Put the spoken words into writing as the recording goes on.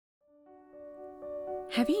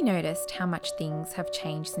Have you noticed how much things have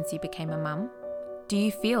changed since you became a mum? Do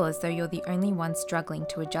you feel as though you're the only one struggling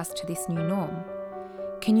to adjust to this new norm?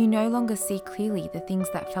 Can you no longer see clearly the things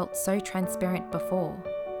that felt so transparent before?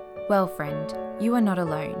 Well, friend, you are not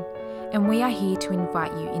alone, and we are here to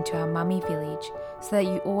invite you into our mummy village so that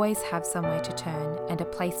you always have somewhere to turn and a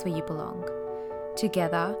place where you belong.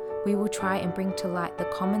 Together, we will try and bring to light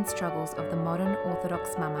the common struggles of the modern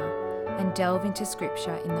Orthodox mama and delve into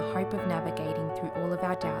scripture in the hope of navigating through all of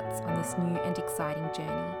our doubts on this new and exciting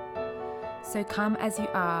journey. So come as you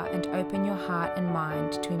are and open your heart and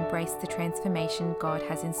mind to embrace the transformation God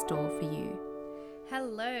has in store for you.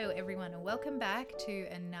 Hello everyone and welcome back to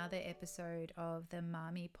another episode of the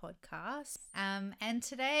Mami podcast. And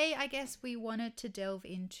today I guess we wanted to delve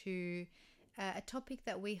into a topic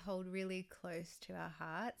that we hold really close to our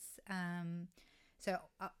hearts. So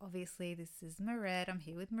obviously this is Maret. I'm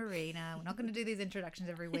here with Marina. We're not going to do these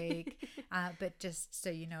introductions every week, but just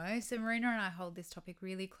so you know, so Marina and I hold this topic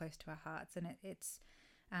really close to our hearts, and it's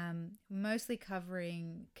mostly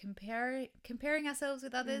covering comparing ourselves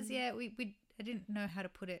with others. Yeah, I didn't know how to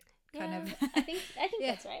put it. I think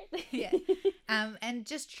Yeah. that's right. Yeah. And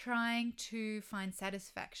just trying to find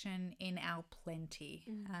satisfaction in our plenty,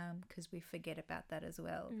 because we forget about that as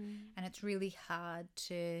well. And it's really hard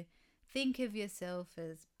to think of yourself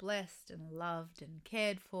as blessed and loved and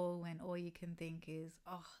cared for when all you can think is,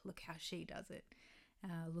 oh, look how she does it.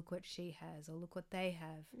 Look what she has, or look what they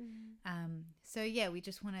have. So yeah, we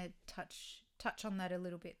just want to touch on that a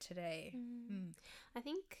little bit today. I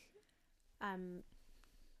think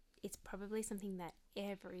it's probably something that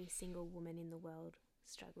every single woman in the world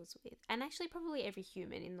struggles with, and actually probably every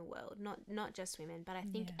human in the world, not just women, but I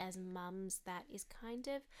think as mums that is kind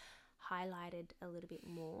of highlighted a little bit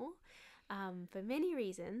more for many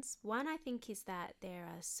reasons. One, I think, is that there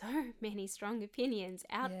are so many strong opinions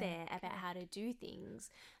out there about how to do things,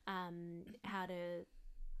 how to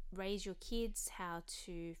raise your kids, how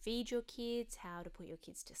to feed your kids, how to put your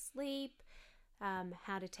kids to sleep,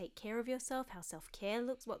 how to take care of yourself, how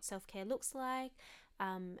what self-care looks like.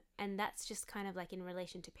 And that's just kind of like in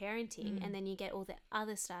relation to parenting. And then you get all the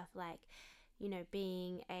other stuff like, you know,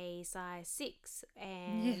 being a size 6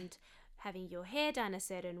 and having your hair done a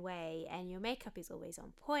certain way, and your makeup is always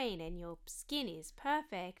on point, and your skin is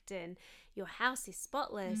perfect, and your house is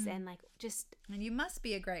spotless, and like just... And you must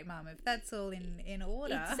be a great mum if that's all in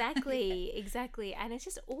order. Exactly. And it's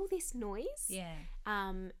just all this noise. Yeah.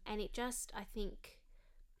 And it just, I think,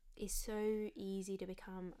 is so easy to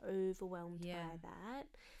become overwhelmed by that,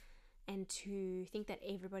 and to think that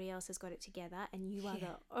everybody else has got it together and you are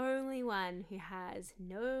the only one who has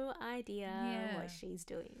no idea what she's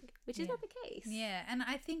doing, which is not the case. Yeah, and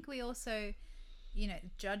I think we also, you know,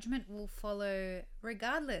 judgment will follow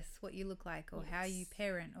regardless what you look like, or how you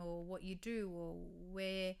parent, or what you do, or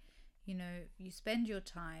where, you know, you spend your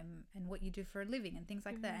time, and what you do for a living, and things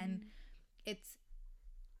like that. And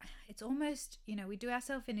it's almost, you know, we do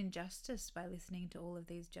ourselves an injustice by listening to all of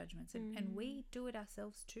these judgments, and we do it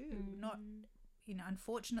ourselves too. Not, you know,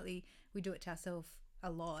 unfortunately we do it to ourselves a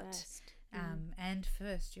lot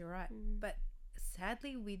first, you're right, but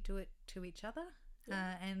sadly we do it to each other.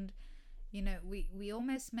 And you know, we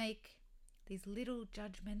almost make these little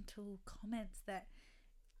judgmental comments that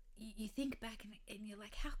you think back and you're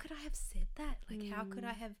like, how could I have said that? Like, how could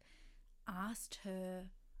I have asked her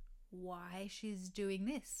why she's doing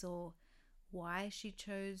this, or why she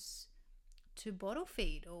chose to bottle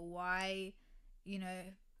feed, or why, you know,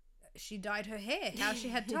 she dyed her hair, how she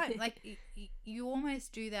had time. Like you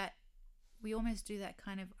almost do that. We almost do that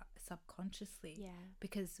kind of subconsciously,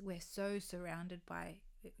 because we're so surrounded by,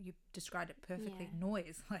 you described it perfectly,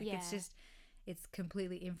 noise. Like it's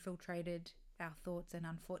completely infiltrated our thoughts, and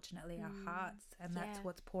unfortunately our hearts, and that's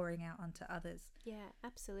what's pouring out onto others. Yeah,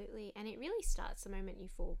 absolutely. And it really starts the moment you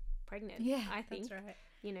fall pregnant. I think that's right.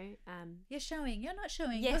 You know, you're showing, you're not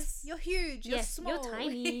showing. Yes, you're huge. You're small. You're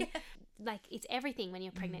tiny. Like, it's everything when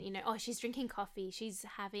you're pregnant. You know, oh, she's drinking coffee. She's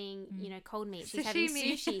having, you know, cold meat. She's having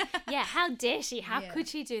sushi. How dare she? How could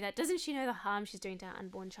she do that? Doesn't she know the harm she's doing to her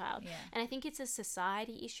unborn child? And I think it's a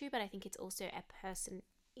society issue, but I think it's also a person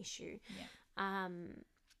issue.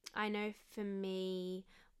 I know for me,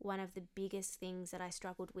 one of the biggest things that I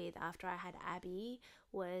struggled with after I had Abby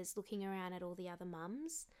was looking around at all the other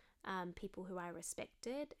mums, people who I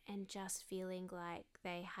respected, and just feeling like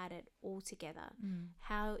they had it all together.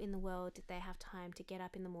 How in the world did they have time to get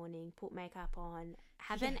up in the morning, put makeup on,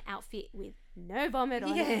 have an outfit with no vomit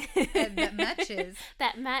on it, and that matches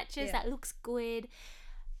that looks good?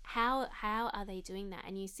 How are they doing that?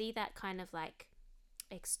 And you see that kind of like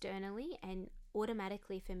externally, and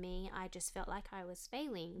automatically for me, I just felt like I was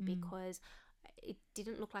failing because it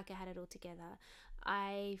didn't look like I had it all together.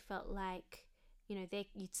 I felt like, you know,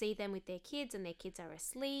 you'd see them with their kids and their kids are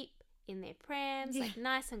asleep in their prams, like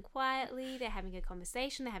nice and quietly. They're having a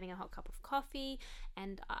conversation, they're having a hot cup of coffee,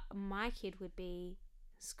 and my kid would be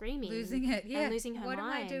screaming, losing it, and losing her mind. What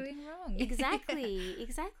am I doing wrong?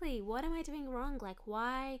 Exactly. What am I doing wrong? Like,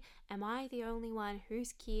 why am I the only one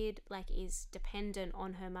whose kid like is dependent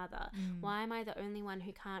on her mother? Why am I the only one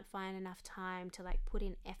who can't find enough time to like put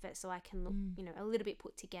in effort so I can look, you know, a little bit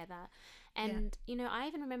put together? And you know, I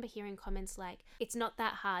even remember hearing comments like, it's not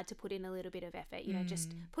that hard to put in a little bit of effort, you know,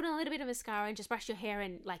 just put in a little bit of mascara and just brush your hair,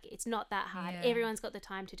 and like, it's not that hard. Everyone's got the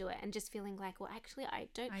time to do it. And just feeling like, well, actually I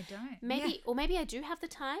don't. Or maybe I do have the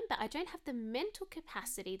time, but I don't have the mental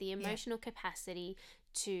capacity, the emotional capacity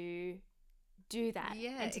to do that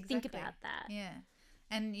and to think about that.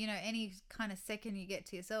 And, you know, any kind of second you get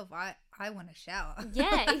to yourself, I want to shower.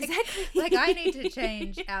 Yeah, exactly. Like, I need to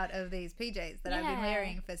change out of these PJs that I've been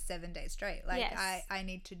wearing for 7 days straight. Like, I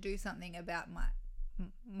need to do something about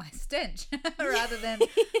my stench rather than,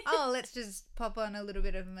 let's just pop on a little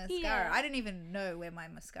bit of mascara. I don't even know where my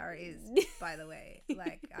mascara is, by the way.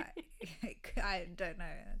 Like, I don't know.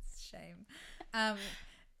 That's a shame.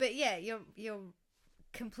 But yeah, you're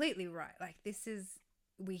completely right. Like,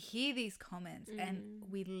 we hear these comments and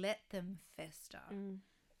we let them fester.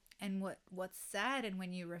 And what's sad, and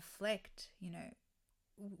when you reflect, you know,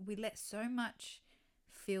 we let so much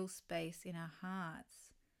fill space in our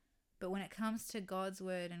hearts. But when it comes to God's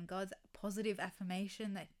word and God's positive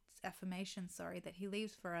affirmation that he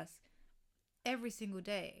leaves for us every single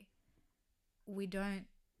day, we don't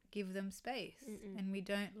give them space. And we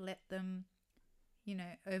don't let them, you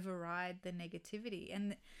know, override the negativity.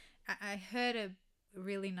 And I heard a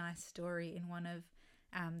really nice story in one of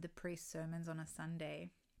the priest's sermons on a Sunday,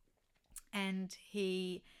 and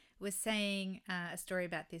he was saying a story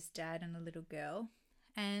about this dad and a little girl.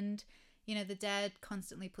 And you know, the dad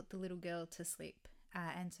constantly put the little girl to sleep,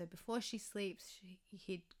 and so before she sleeps,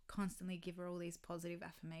 he'd constantly give her all these positive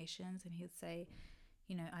affirmations, and he'd say,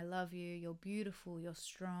 you know, I love you, you're beautiful, you're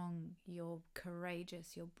strong, you're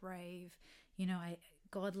courageous, you're brave, you know,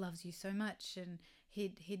 God loves you so much. And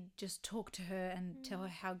he'd just talk to her and tell her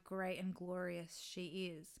how great and glorious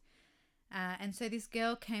she is. And so this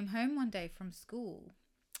girl came home one day from school,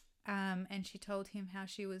 and she told him how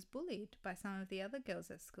she was bullied by some of the other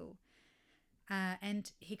girls at school.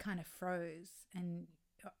 And he kind of froze. And,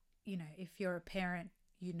 you know, if you're a parent,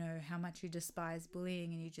 you know how much you despise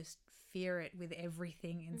bullying and you just fear it with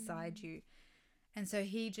everything inside you. And so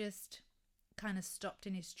he just kind of stopped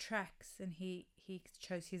in his tracks, and he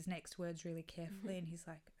chose his next words really carefully. And he's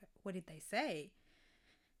like, what did they say?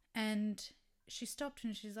 And she stopped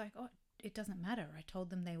and she's like, oh, it doesn't matter. I told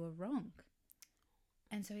them they were wrong.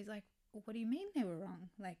 And so he's like, what do you mean they were wrong?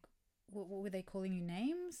 Like, what were they calling you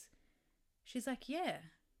names? She's like, yeah,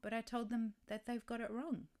 but I told them that they've got it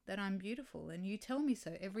wrong, that I'm beautiful, and you tell me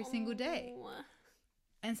so every single day.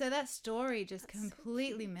 And so that story just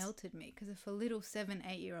completely melted me, because if a little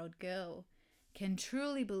 7-8-year-old girl can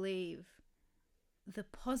truly believe the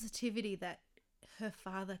positivity that her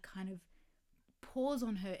father kind of pours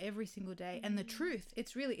on her every single day, and the truth,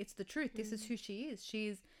 it's the truth. This is who she is. She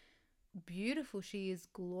is beautiful. She is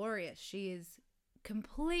glorious. She is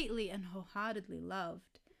completely and wholeheartedly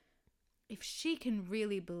loved. If she can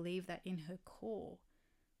really believe that in her core,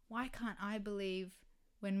 why can't I believe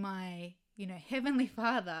when my, you know, Heavenly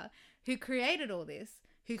Father, who created all this,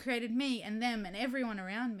 who created me and them and everyone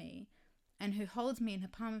around me, and who holds me in the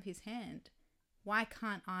palm of his hand, why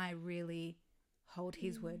can't I really hold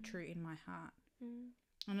his word true in my heart?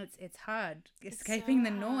 And it's hard escaping the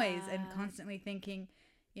noise and constantly thinking,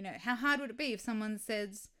 you know, how hard would it be if someone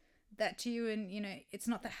says that to you, and, you know, it's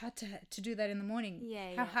not that hard to do that in the morning.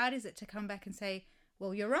 How hard is it to come back and say,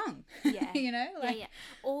 well, you're wrong? You know, like,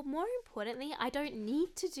 or more importantly, I don't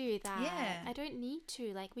need to do that. I don't need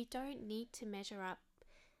to, like, we don't need to measure up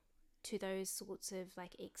to those sorts of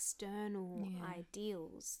like external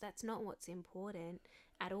ideals. That's not what's important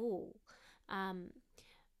at all.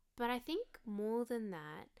 But I think more than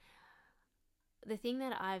that, the thing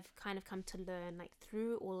that I've kind of come to learn, like,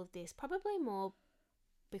 through all of this, probably more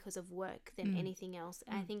because of work than anything else.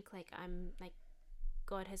 I think, like, I'm like,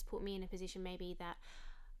 God has put me in a position maybe that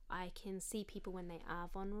I can see people when they are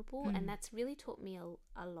vulnerable, and that's really taught me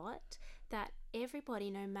a lot, that everybody,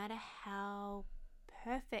 no matter how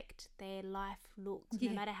perfect their life looks,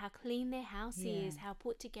 no matter how clean their house is, how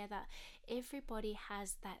put together, everybody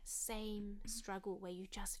has that same struggle where you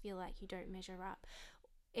just feel like you don't measure up.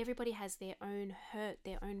 Everybody has their own hurt,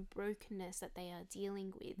 their own brokenness that they are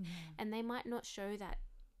dealing with, and they might not show that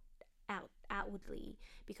outwardly,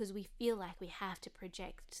 because we feel like we have to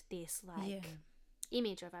project this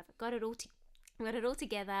image of I've got it all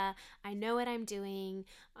together, I know what I'm doing,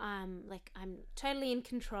 like I'm totally in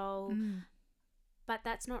control. But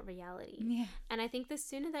that's not reality. And I think the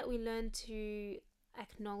sooner that we learn to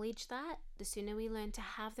acknowledge that, the sooner we learn to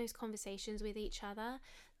have those conversations with each other,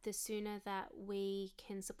 the sooner that we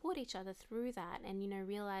can support each other through that, and, you know,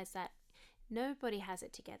 realize that nobody has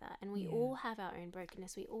it together, and we all have our own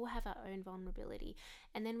brokenness, we all have our own vulnerability,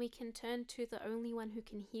 and then we can turn to the only one who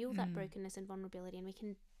can heal that brokenness and vulnerability, and we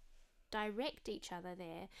can direct each other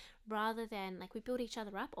there, rather than, like, we build each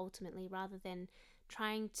other up ultimately, rather than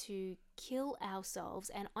trying to kill ourselves.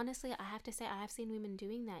 And honestly, I have to say, I have seen women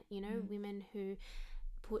doing that, you know, women who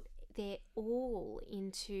put their all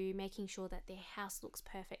into making sure that their house looks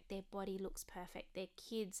perfect, their body looks perfect, their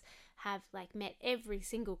kids have, like, met every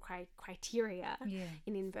single criteria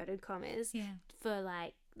in inverted commas for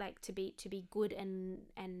like to be good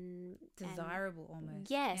and desirable almost.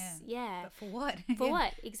 But for what?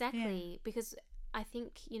 What exactly? Because I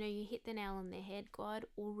think, you know, you hit the nail on the head. God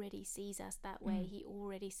already sees us that way. He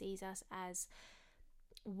already sees us as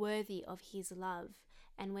worthy of his love,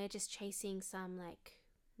 and we're just chasing some, like,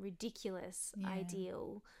 ridiculous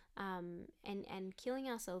ideal, and killing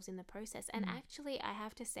ourselves in the process. And actually, I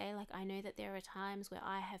have to say, like, I know that there are times where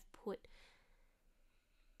I have put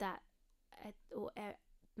that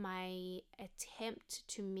my attempt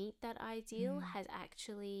to meet that ideal has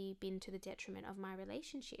actually been to the detriment of my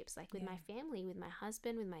relationships, like with my family, with my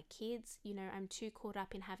husband, with my kids. You know, I'm too caught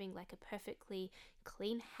up in having, like, a perfectly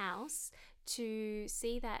clean house to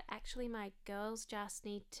see that actually my girls just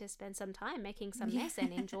need to spend some time making some mess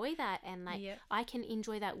and enjoy that, and, like, I can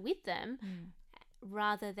enjoy that with them,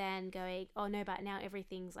 rather than going, oh no, but now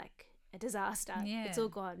everything's like a disaster. It's all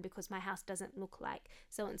gone because my house doesn't look like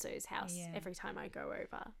so-and-so's house every time I go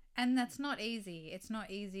over. And that's not easy. It's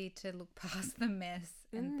not easy to look past the mess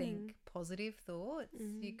and think positive thoughts.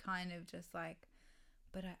 You kind of just like,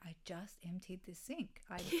 but I just emptied the sink.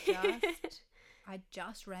 I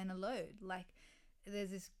just ran a load. Like,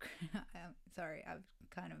 there's this sorry, I'm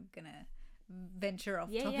kind of gonna venture off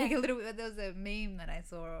topic a little bit, but there was a meme that I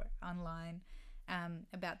saw online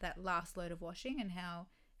about that last load of washing, and how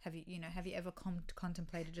have you ever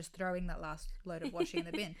contemplated just throwing that last load of washing in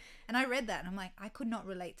the bin? And I read that and I'm like, I could not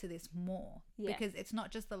relate to this more, because it's not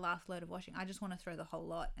just the last load of washing. I just want to throw the whole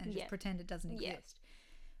lot and just pretend it doesn't exist.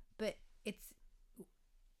 But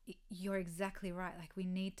you're exactly right. Like, we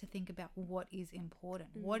need to think about what is important.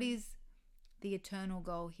 What is the eternal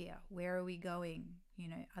goal here? Where are we going? You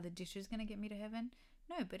know, are the dishes going to get me to heaven?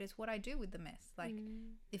 No, but it's what I do with the mess. Like,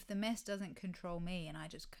 if the mess doesn't control me and I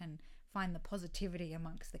just can find the positivity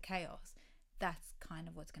amongst the chaos, that's kind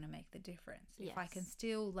of what's going to make the difference. If I can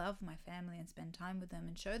still love my family and spend time with them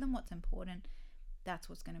and show them what's important, that's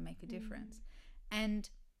what's going to make a difference. And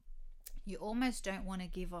you almost don't want to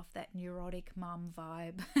give off that neurotic mum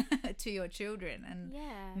vibe to your children and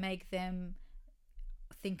make them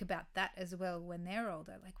think about that as well when they're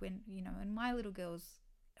older. Like, when, you know, when my little girl's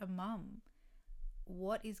a mum,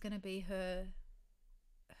 what is going to be her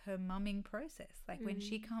mumming process? Like, when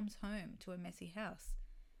she comes home to a messy house,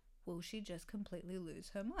 will she just completely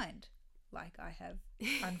lose her mind, like I have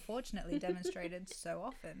unfortunately demonstrated so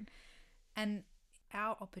often? And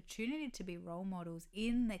our opportunity to be role models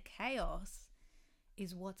in the chaos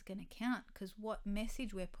is what's going to count, because what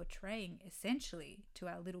message we're portraying essentially to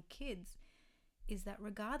our little kids is that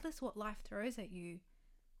regardless what life throws at you,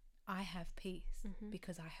 I have peace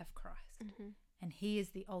because I have Christ, and he is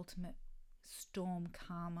the ultimate storm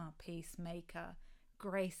calmer, peacemaker,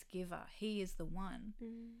 grace giver. He is the one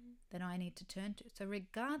that I need to turn to. So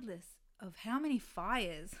regardless of how many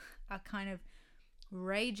fires are kind of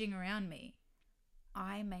raging around me,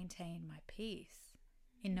 I maintain my peace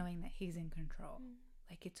in knowing that he's in control.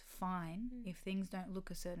 Like, it's fine if things don't look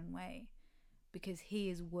a certain way, because he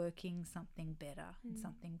is working something better and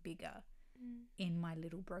something bigger in my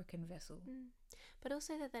little broken vessel. But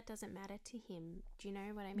also that doesn't matter to him. Do you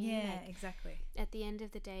know what I mean? Yeah, like, exactly. At the end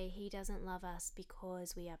of the day, he doesn't love us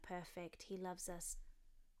because we are perfect. He loves us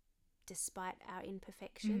despite our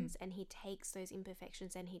imperfections, and he takes those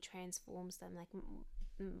imperfections and he transforms them. Like,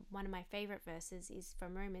 one of my favorite verses is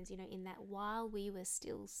from Romans, you know, in that while we were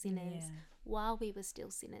still sinners,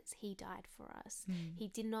 he died for us. He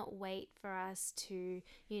did not wait for us to,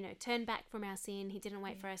 you know, turn back from our sin. He didn't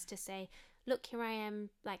wait for us to say, look, here I am,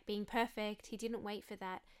 like, being perfect. He didn't wait for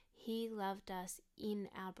that. He loved us in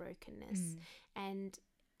our brokenness. And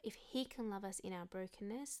if he can love us in our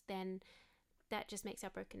brokenness, then that just makes our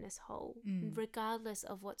brokenness whole, regardless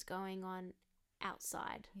of what's going on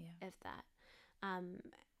outside of that.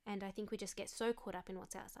 And I think we just get so caught up in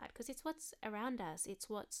what's outside because it's what's around us. It's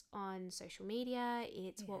what's on social media.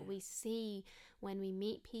 It's what we see when we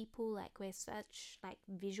meet people. Like, we're such like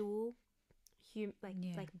visual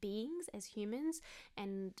like beings as humans,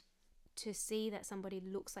 and to see that somebody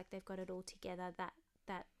looks like they've got it all together, that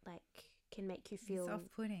like can make you feel it's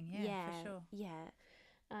off-putting. For sure.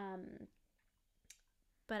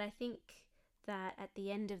 But I think that at the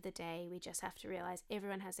end of the day, we just have to realize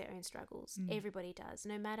everyone has their own struggles. Everybody does,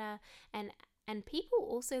 no matter, and people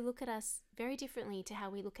also look at us very differently to how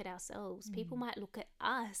we look at ourselves. People might look at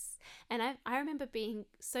us, and I remember being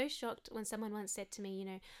so shocked when someone once said to me, you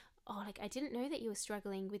know, oh, like, I didn't know that you were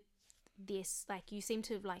struggling with this, like, you seem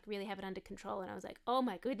to like really have it under control. And I was like, oh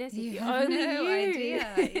my goodness, if you only knew. You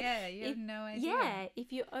have no idea.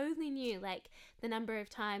 If you only knew, like, the number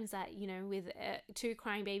of times that, you know, with 2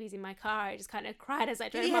 crying babies in my car, I just kind of cried as I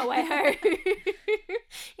drove my way home.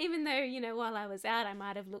 Even though, you know, while I was out, I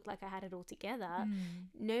might have looked like I had it all together.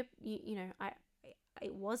 Nope, you know,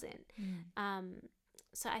 it wasn't.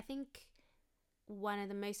 So I think one of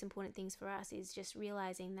the most important things for us is just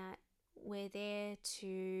realizing that we're there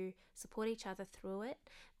to support each other through it,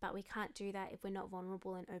 but we can't do that if we're not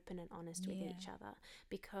vulnerable and open and honest with each other,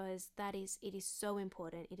 because it is so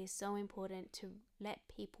important. It is so important to let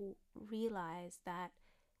people realize that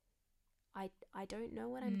I don't know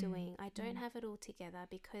what I'm doing. I don't have it all together,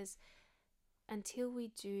 because until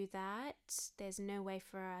we do that, there's no way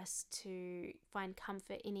for us to find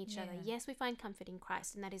comfort in each other. Yes, we find comfort in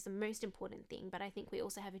Christ, and that is the most important thing. But I think we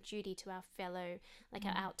also have a duty to our fellow, like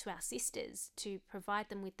out to our sisters, to provide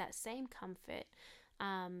them with that same comfort,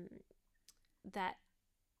 that,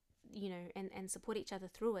 you know, and support each other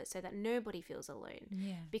through it, so that nobody feels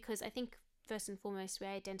alone. Because I think first and foremost, we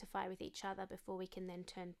identify with each other before we can then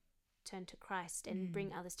turn to Christ and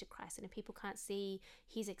bring others to Christ. And if people can't see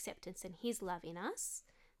his acceptance and his love in us,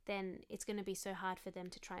 then it's going to be so hard for them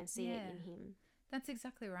to try and see it in him. That's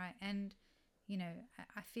exactly right. And, you know,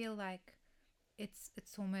 I feel like it's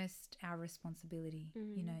almost our responsibility,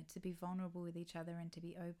 you know, to be vulnerable with each other and to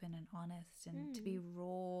be open and honest and to be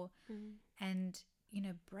raw and, you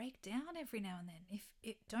know, break down every now and then. If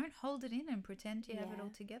it, don't hold it in and pretend you have it all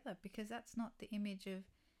together, because that's not the image of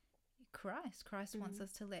Christ wants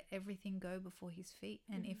us to let everything go before his feet.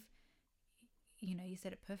 And if, you know, you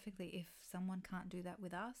said it perfectly, if someone can't do that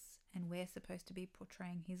with us and we're supposed to be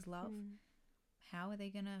portraying his love, how are they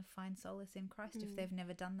going to find solace in Christ if they've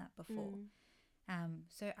never done that before?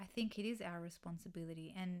 So I think it is our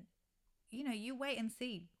responsibility. And, you know, you wait and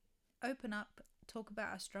see. Open up, talk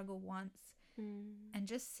about our struggle once and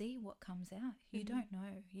just see what comes out. You don't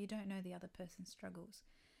know. You don't know the other person's struggles.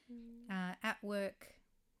 At work,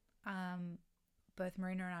 both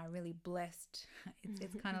Marina and I are really blessed.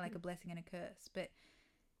 It's kind of like a blessing and a curse, but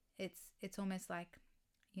it's almost like,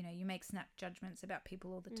 you know, you make snap judgments about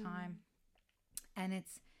people all the time, and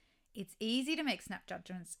it's easy to make snap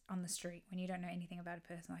judgments on the street when you don't know anything about a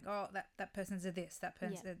person. Like, oh, that person's a this, that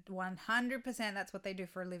person's a 100%, that's what they do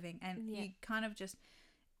for a living, and you kind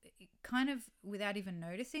of without even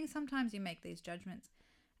noticing, sometimes you make these judgments.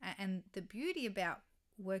 And the beauty about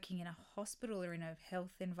working in a hospital or in a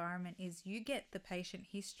health environment is you get the patient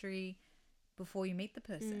history before you meet the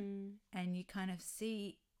person, and you kind of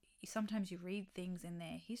see, sometimes you read things in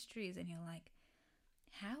their histories and you're like,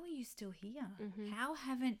 how are you still here? How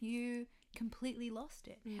haven't you completely lost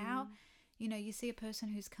it? How, you know, you see a person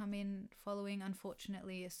who's come in following,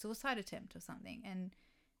 unfortunately, a suicide attempt or something, and,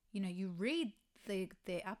 you know, you read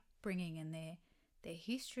their upbringing and their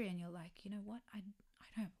history, and you're like, you know what, I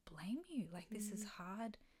don't blame you. Like, this is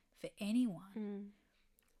hard for anyone.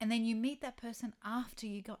 And then you meet that person after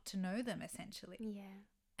you got to know them, essentially.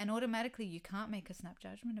 And automatically you can't make a snap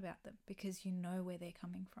judgment about them because you know where they're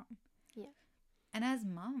coming from. And as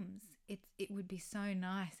mums, it would be so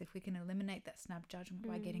nice if we can eliminate that snap judgment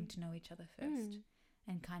by getting to know each other first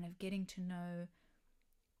and kind of getting to know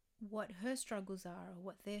what her struggles are or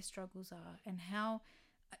what their struggles are, and how,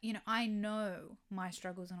 you know, I know my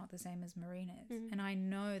struggles are not the same as Marina's, and I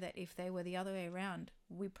know that if they were the other way around,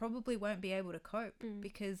 we probably won't be able to cope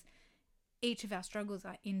because each of our struggles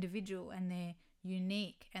are individual and they're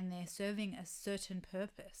unique and they're serving a certain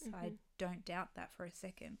purpose. I don't doubt that for a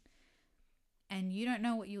second. And you don't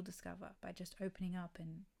know what you'll discover by just opening up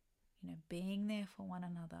and, you know, being there for one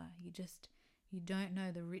another. You don't know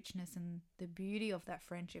the richness and the beauty of that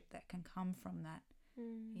friendship that can come from that.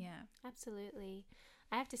 Absolutely.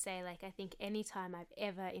 I have to say, like, I think anytime I've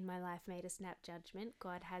ever in my life made a snap judgment,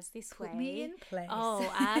 God has this way. Put me in place. Oh,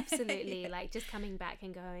 absolutely. Like, just coming back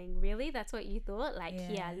and going, really? That's what you thought? Like,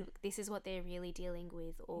 look, this is what they're really dealing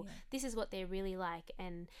with, or this is what they're really like.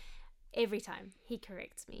 And every time he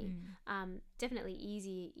corrects me. Definitely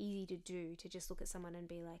easy to do, to just look at someone and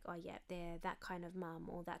be like, oh yeah, they're that kind of mum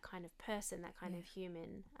or that kind of person, that kind of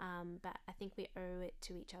human. But I think we owe it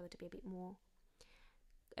to each other to be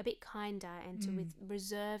a bit kinder and to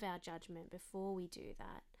reserve our judgment before we do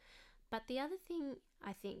that. But the other thing,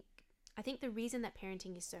 I think the reason that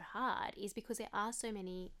parenting is so hard is because there are so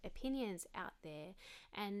many opinions out there,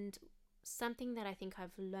 and something that I think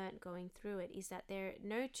I've learnt going through it is that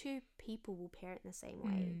no two people will parent the same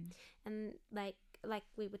way. And like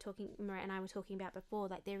we were talking, Maria and I were talking about before,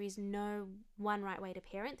 like there is no one right way to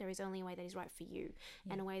parent. There is only a way that is right for you,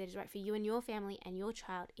 and a way that is right for you and your family and your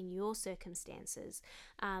child in your circumstances.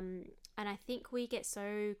 And I think we get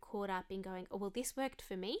so caught up in going, oh, well, this worked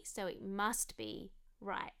for me, so it must be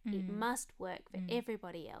right. It must work for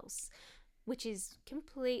everybody else, which is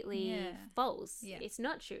completely false. It's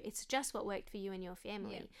not true. It's just what worked for you and your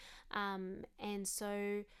family. And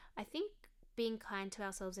so I think being kind to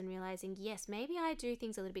ourselves and realizing, yes, maybe I do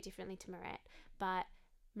things a little bit differently to Marette, but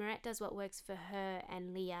Marette does what works for her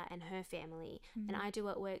and Leah and her family, and I do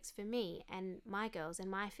what works for me and my girls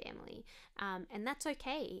and my family. And that's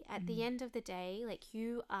okay. At the end of the day, like,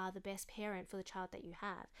 you are the best parent for the child that you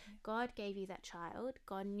have. God gave you that child.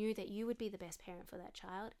 God knew that you would be the best parent for that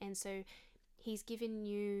child. And so He's given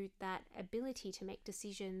you that ability to make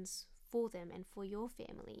decisions for them and for your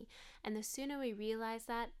family. And the sooner we realize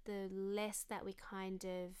that, the less that we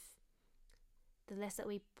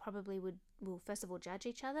probably will first of all judge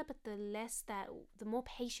each other, but the more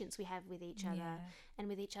patience we have with each other and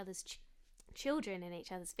with each other's children and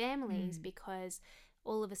each other's families, because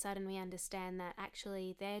all of a sudden we understand that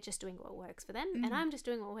actually they're just doing what works for them and I'm just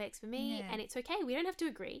doing what works for me, and it's okay. We don't have to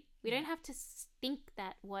agree. We don't have to think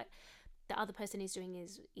that what the other person is doing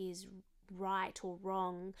is right or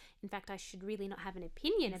wrong. In fact, I should really not have an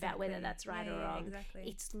opinion about whether that's right or wrong.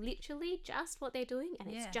 It's literally just what they're doing, and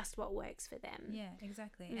it's just what works for them.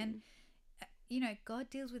 And God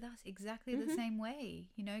deals with us exactly the same way.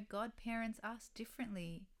 God parents us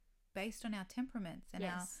differently based on our temperaments and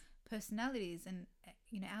our personalities and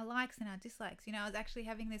our likes and our dislikes. I was actually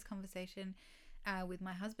having this conversation with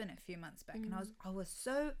my husband a few months back, and I was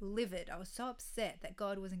so livid. I was so upset that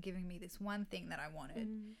God wasn't giving me this one thing that I wanted.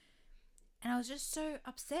 And I was just so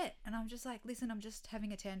upset. And I'm just like, listen, I'm just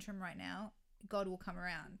having a tantrum right now. God will come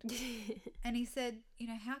around. And he said,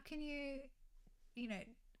 how can you,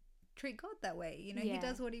 treat God that way? He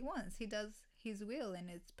does what he wants. He does his will, and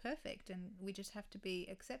it's perfect. And we just have to be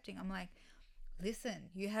accepting. I'm like, listen,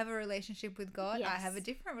 you have a relationship with God. I have a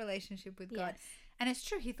different relationship with God. And it's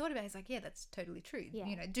true. He thought about it. He's like, yeah, that's totally true.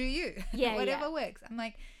 Do you? Whatever works. I'm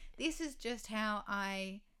like, this is just how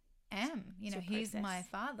I am. He's my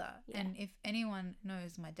father. And if anyone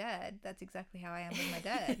knows my dad, that's exactly how I am with my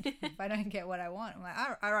dad. If I don't get what I want, I'm like,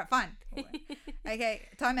 all right, fine. Okay,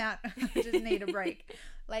 time out. I just need a break.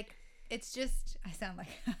 Like, it's just, I sound like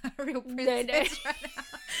a real princess right now.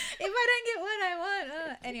 If I don't get what I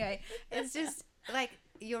want. Anyway, it's just like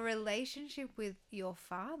your relationship with your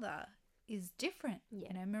father is different.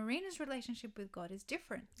 Marina's relationship with God is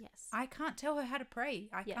different. I can't tell her how to pray.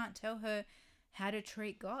 I can't tell her how to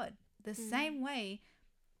treat God. The same way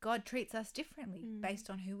God treats us differently based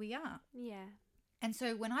on who we are. And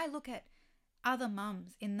so when I look at other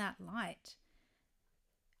mums in that light,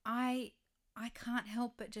 I can't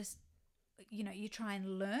help but just, you try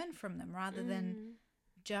and learn from them rather than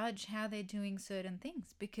judge how they're doing certain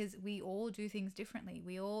things, because we all do things differently.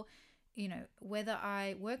 We all, whether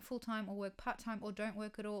I work full-time or work part-time or don't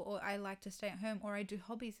work at all, or I like to stay at home, or I do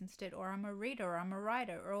hobbies instead, or I'm a reader, or I'm a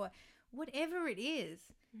writer, or whatever it is,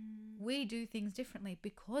 we do things differently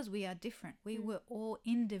because we are different. We were all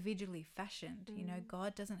individually fashioned.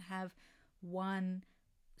 God doesn't have one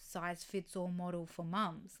size fits all model for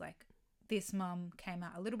mums. Like, this mum came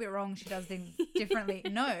out a little bit wrong, she does things differently.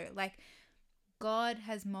 No, like, God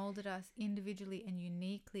has molded us individually and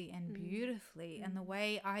uniquely and beautifully. And the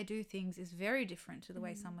way I do things is very different to the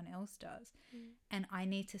way someone else does. And I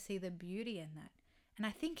need to see the beauty in that. And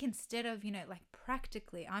I think instead of, like,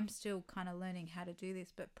 practically, I'm still kind of learning how to do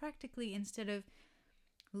this, but practically, instead of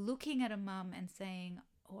looking at a mum and saying,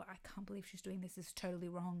 oh, I can't believe she's doing this is totally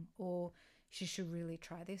wrong, or she should really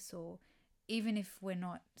try this, or even if we're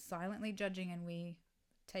not silently judging and we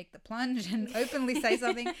take the plunge and openly say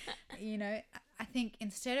something, I think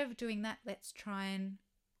instead of doing that, let's try and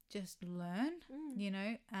just learn.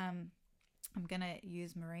 I'm going to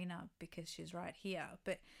use Marina because she's right here,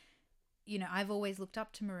 but I've always looked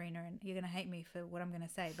up to Marina, and you're going to hate me for what I'm going to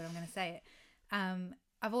say, but I'm going to say it.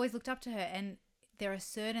 I've always looked up to her, and there are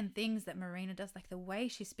certain things that Marina does, like the way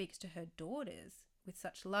she speaks to her daughters with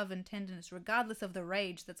such love and tenderness, regardless of the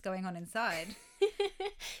rage that's going on inside.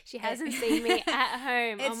 She hasn't seen me at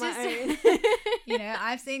home on my own. You know,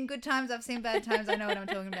 I've seen good times, I've seen bad times. I know what I'm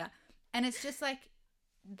talking about. And it's just like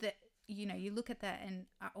that, you know, you look at that and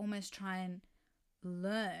I almost try and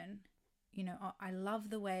learn, you know, oh, I love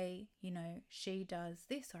the way, you know, she does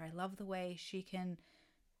this, or I love the way she can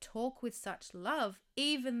talk with such love,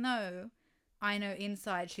 even though I know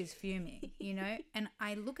inside she's fuming, you know. And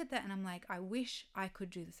I look at that and I'm like, I wish I could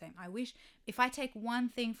do the same. I wish if I take one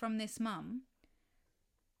thing from this mum,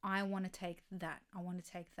 I want to take that. I want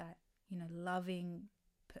to take that, you know, loving,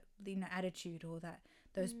 you know, attitude, or that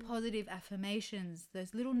those positive affirmations,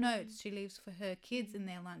 those little notes she leaves for her kids in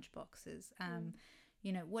their lunch boxes,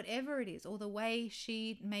 you know, whatever it is, or the way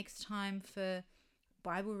she makes time for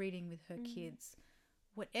Bible reading with her kids.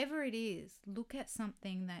 Whatever it is, look at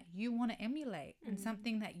something that you want to emulate and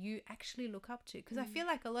something that you actually look up to. Because I feel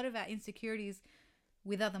like a lot of our insecurities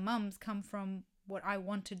with other mums come from what I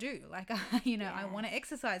want to do. Like, you know, I want to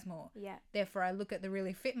exercise more. Yeah. Therefore, I look at the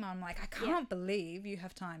really fit mum like, I can't believe you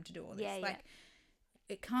have time to do all this. Like,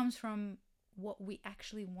 it comes from what we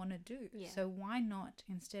actually want to do. Yeah. So why not,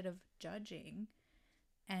 instead of judging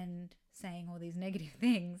and saying all these negative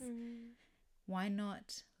things, why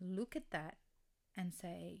not look at that and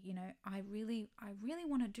say, you know, I really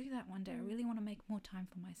want to do that one day. I really want to make more time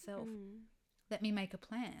for myself. Let me make a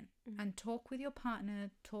plan and talk with your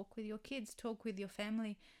partner, talk with your kids, talk with your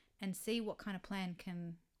family, and see what kind of plan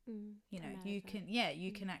can, you know, you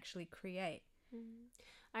can actually create.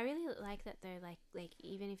 I really like that though, like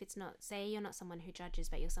even if it's not, say you're not someone who judges,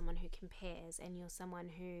 but you're someone who compares, and you're someone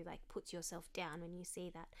who like puts yourself down when you see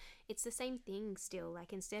that, it's the same thing still.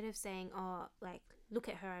 Like, instead of saying, oh, like, look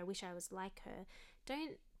at her, I wish I was like her,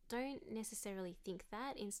 don't necessarily think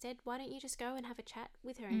that. Instead, why don't you just go and have a chat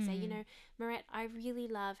with her and say, you know, Mirette, I really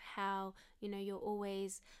love how, you know, you're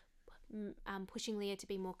always pushing Leah to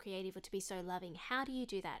be more creative or to be so loving. How do you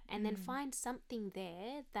do that? And then find something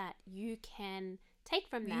there that you can take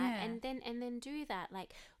from that, and then do that.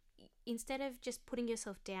 Like, instead of just putting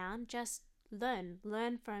yourself down, just learn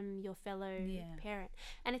from your fellow parent.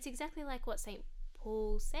 And it's exactly like what St.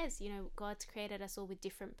 Paul says, you know, God's created us all with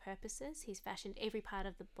different purposes. He's fashioned every part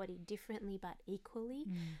of the body differently but equally,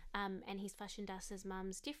 and he's fashioned us as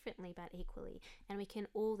mums differently but equally, and we can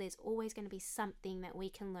all, there's always going to be something that we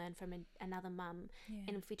can learn from another mum,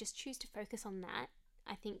 and if we just choose to focus on that,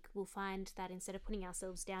 I think we'll find that instead of putting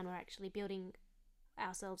ourselves down, we're actually building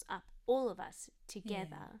ourselves up, all of us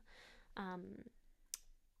together.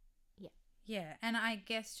 And I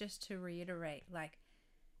guess, just to reiterate, like,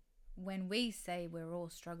 when we say we're all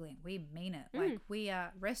struggling, we mean it. Like, we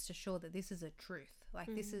are, rest assured that this is a truth.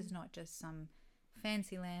 Like, this is not just some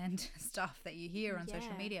fancy land stuff that you hear on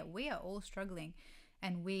social media. We are all struggling,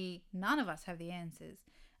 and none of us have the answers.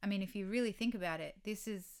 I mean, if you really think about it, this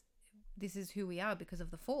is who we are because of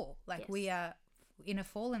the fall. Like, we are in a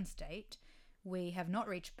fallen state. We have not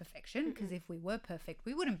reached perfection, because if we were perfect,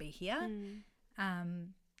 we wouldn't be here.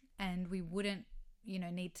 And we wouldn't, you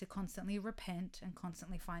know, need to constantly repent and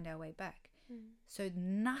constantly find our way back. So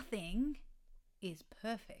nothing is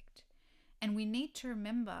perfect. And we need to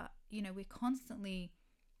remember, you know, we're constantly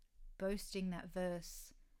boasting that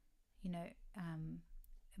verse, you know,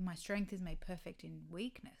 my strength is made perfect in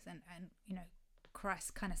weakness. And you know,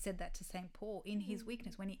 Christ kind of said that to St. Paul in his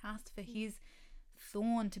weakness, when he asked for his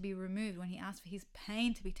thorn to be removed, when he asked for his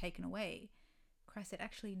pain to be taken away. Christ said,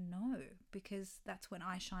 actually, no, because that's when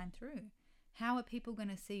I shine through. How are people going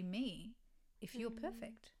to see me if you're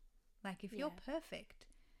perfect? Like, if you're perfect,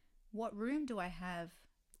 what room do I have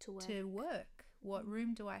to work? What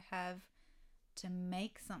room do I have to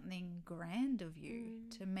make something grand of you,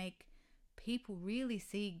 to make people really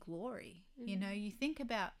see glory? You know, you think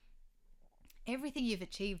about everything you've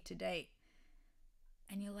achieved to date,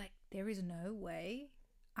 and you're like, there is no way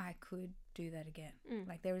I could do that again.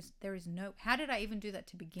 Like, there is no, how did I even do that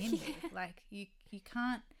to begin with? Like, you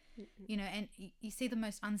can't, you know, and you see the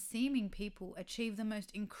most unseeming people achieve the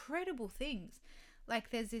most incredible things.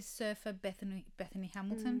 Like, there's this surfer, Bethany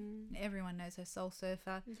Hamilton. Everyone knows her, soul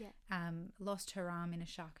surfer. Lost her arm in a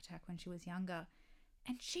shark attack when she was younger,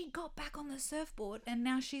 and she got back on the surfboard, and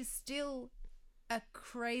now she's still a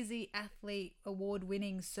crazy athlete,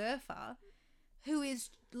 award-winning surfer who is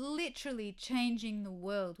literally changing the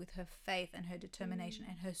world with her faith and her determination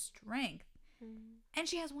and her strength. And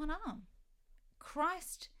she has one arm.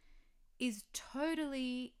 Christ is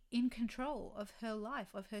totally in control of her life,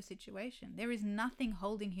 of her situation. There is nothing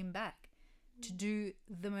holding him back to do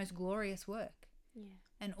the most glorious work.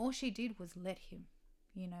 And all she did was let him,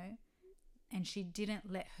 you know, and she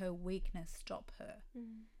didn't let her weakness stop her.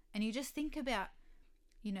 And you just think about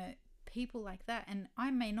you know, people like that. And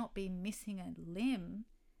I may not be missing a limb,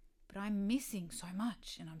 but I'm missing so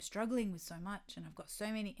much, and I'm struggling with so much, and I've got so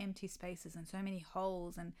many empty spaces and so many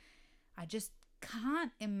holes, and I just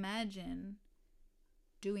can't imagine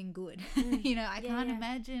doing good. You know, I can't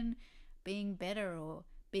imagine being better or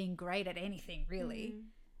being great at anything really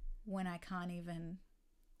when I can't even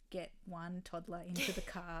get one toddler into the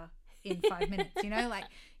car in 5 minutes. You know, like,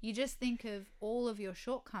 you just think of all of your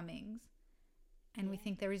shortcomings and we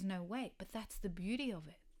think there is no way, but that's the beauty of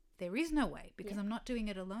it. There is no way, because I'm not doing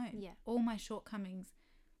it alone. All my shortcomings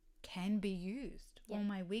can be used. All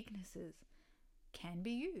my weaknesses can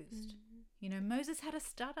be used. You know, Moses had a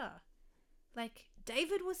stutter. Like,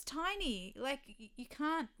 David was tiny. Like, you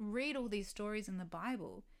can't read all these stories in the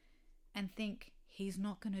Bible and think he's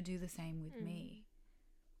not going to do the same with me.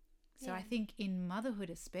 So I think in motherhood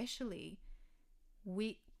especially,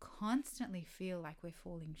 we constantly feel like we're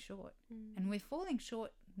falling short. And we're falling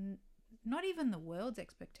short, not even the world's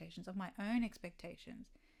expectations, of my own expectations.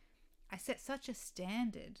 I set such a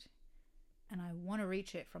standard, and I want to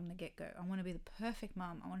reach it from the get-go. I want to be the perfect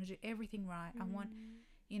mum. I want to do everything right. I want,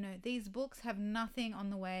 you know, these books have nothing on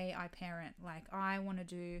the way I parent. Like, I want to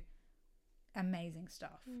do amazing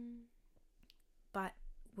stuff. But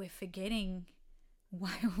we're forgetting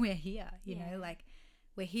why we're here, you know, like,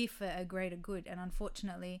 we're here for a greater good. And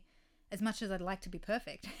unfortunately, as much as I'd like to be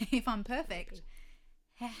perfect, if I'm perfect,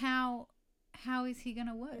 how is he going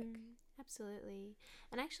to work? Absolutely.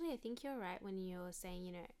 And actually, I think you're right when you're saying,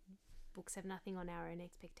 you know, books have nothing on our own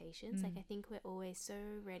expectations. Like, I think we're always so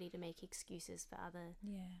ready to make excuses for other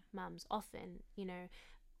mums often, you know,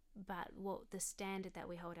 but what the standard that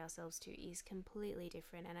we hold ourselves to is completely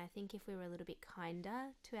different. And I think if we were a little bit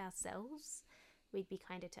kinder to ourselves, we'd be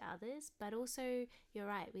kinder to others. But also, you're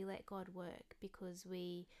right, we let God work, because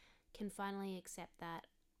we can finally accept that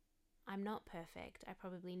I'm not perfect. I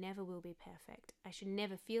probably never will be perfect. I should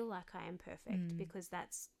never feel like I am perfect, because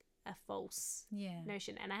that's a false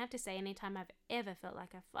notion. And I have to say, anytime I've ever felt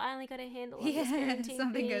like I finally got a handle on this parenting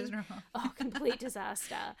something thing, goes wrong. complete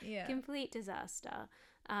disaster. Complete disaster.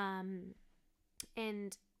 And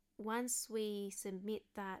once we submit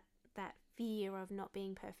that fear of not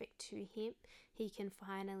being perfect to him, he can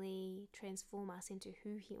finally transform us into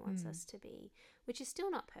who he wants us to be, which is still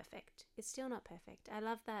not perfect. It's still not perfect. I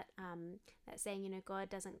love that that saying, you know, God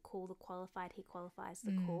doesn't call the qualified, he qualifies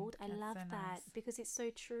the called. I love so that nice. Because it's so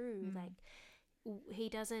true. Like, he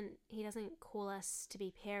doesn't call us to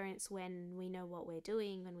be parents when we know what we're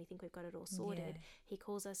doing, when we think we've got it all sorted. He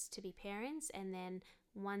calls us to be parents, and then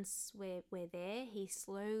once we're there, he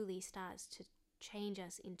slowly starts to change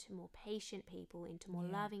us into more patient people, into more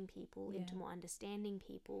loving people, into more understanding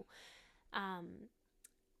people.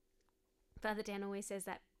 Father Dan always says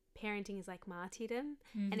that parenting is like martyrdom,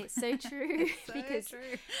 and it's so true. It's so because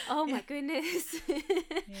true. Oh my goodness.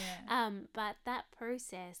 But that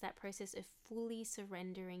process of fully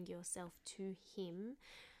surrendering yourself to him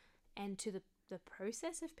and to the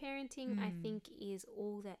process of parenting, I think, is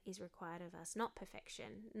all that is required of us. Not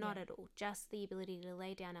perfection, not at all, just the ability to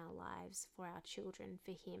lay down our lives for our children,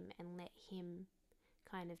 for him, and let him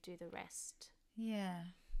kind of do the rest.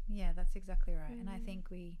 That's exactly right. And I think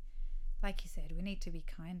we, like you said, we need to be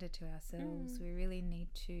kinder to ourselves. We really need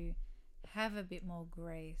to have a bit more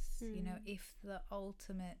grace. You know, if the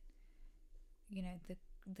ultimate, you know,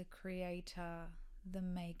 the creator, the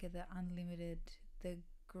maker, the unlimited, the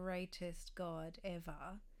greatest God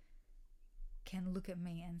ever can look at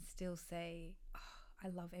me and still say, oh, I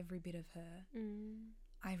love every bit of her.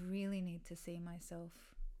 I really need to see myself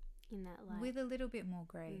in that light with a little bit more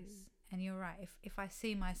grace. And you're right, if I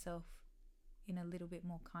see myself in a little bit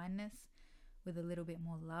more kindness, with a little bit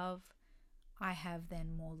more love, I have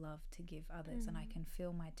then more love to give others, and I can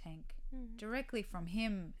fill my tank directly from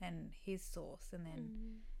him and his source, and then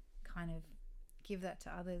kind of give that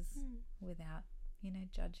to others without, you know,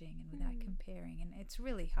 judging and without comparing. And it's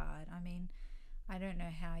really hard. I mean, I don't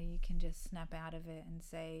know how you can just snap out of it and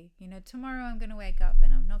say, you know, tomorrow I'm going to wake up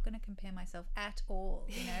and I'm not going to compare myself at all.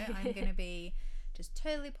 You know, I'm going to be just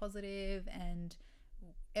totally positive, and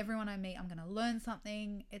everyone I meet, I'm going to learn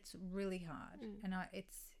something. It's really hard. And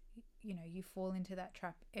it's, you know, you fall into that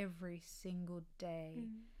trap every single day.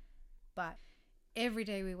 But every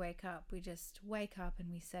day we wake up, we just wake up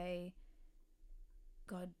and we say,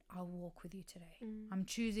 God, I'll walk with you today. I'm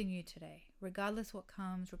choosing you today. Regardless what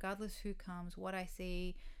comes, regardless who comes, what I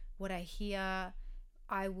see, what I hear,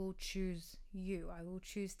 I will choose you. I will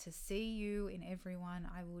choose to see you in everyone.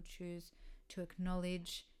 I will choose to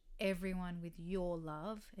acknowledge everyone with your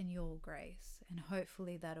love and your grace. And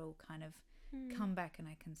hopefully that'll kind of come back, and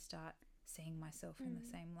I can start seeing myself in the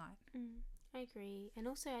same light. I agree. And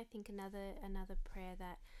also I think another prayer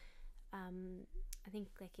that I think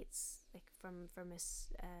like it's like from a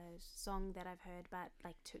song that I've heard, but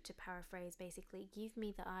like to paraphrase, basically, give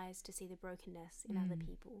me the eyes to see the brokenness in other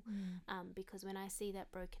people, because when I see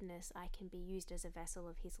that brokenness, I can be used as a vessel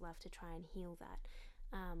of His love to try and heal that,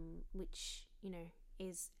 which, you know,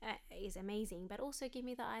 is amazing. But also give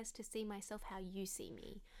me the eyes to see myself how you see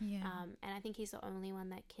me. And I think He's the only one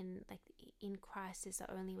that can, like, in Christ is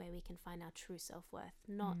the only way we can find our true self-worth,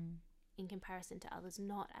 not in comparison to others,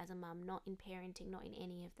 not as a mum, not in parenting, not in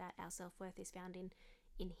any of that. Our self-worth is found in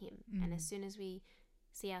Him. And as soon as we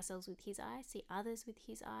see ourselves with His eyes, see others with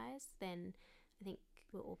His eyes, then I think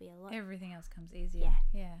we'll all be a lot. Everything else comes easier.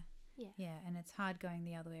 Yeah. And it's hard going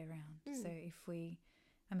the other way around. So if we,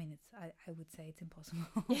 I mean, I would say it's impossible.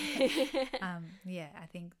 I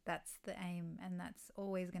think that's the aim, and that's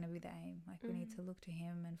always going to be the aim. Like, we need to look to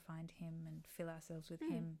Him and find Him and fill ourselves with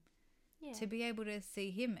Him. To be able to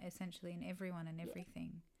see Him essentially in everyone and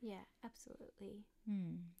everything. Yeah, absolutely.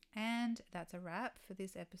 And that's a wrap for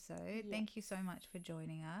this episode. Thank you so much for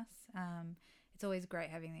joining us. It's always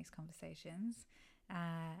great having these conversations.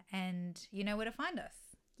 And you know where to find us.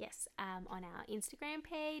 Yes, on our Instagram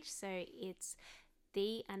page. So it's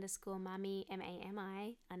 _mummy,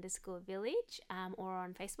 MAMI_village, or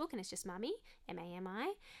on Facebook, and it's just mummy,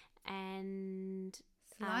 MAMI, and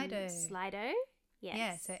Slido. Yes.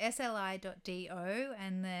 Yeah, so sli.do,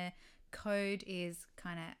 and the code is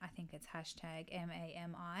kind of, I think it's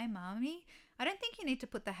 #MAMI, Mummy. I don't think you need to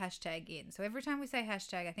put the hashtag in. So every time we say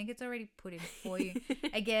hashtag, I think it's already put in for you.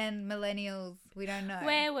 Again, millennials, we don't know.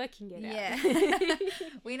 We're working it out. Yeah.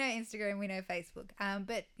 We know Instagram, we know Facebook.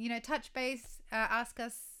 But, you know, touch base, ask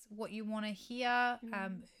us what you want to hear,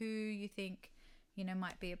 who you think, you know,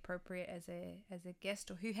 might be appropriate as a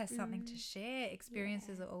guest, or who has something to share.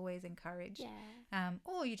 Experiences are always encouraged.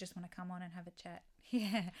 Or you just want to come on and have a chat.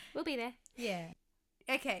 We'll be there.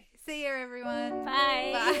 Okay, see you everyone.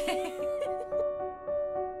 Bye.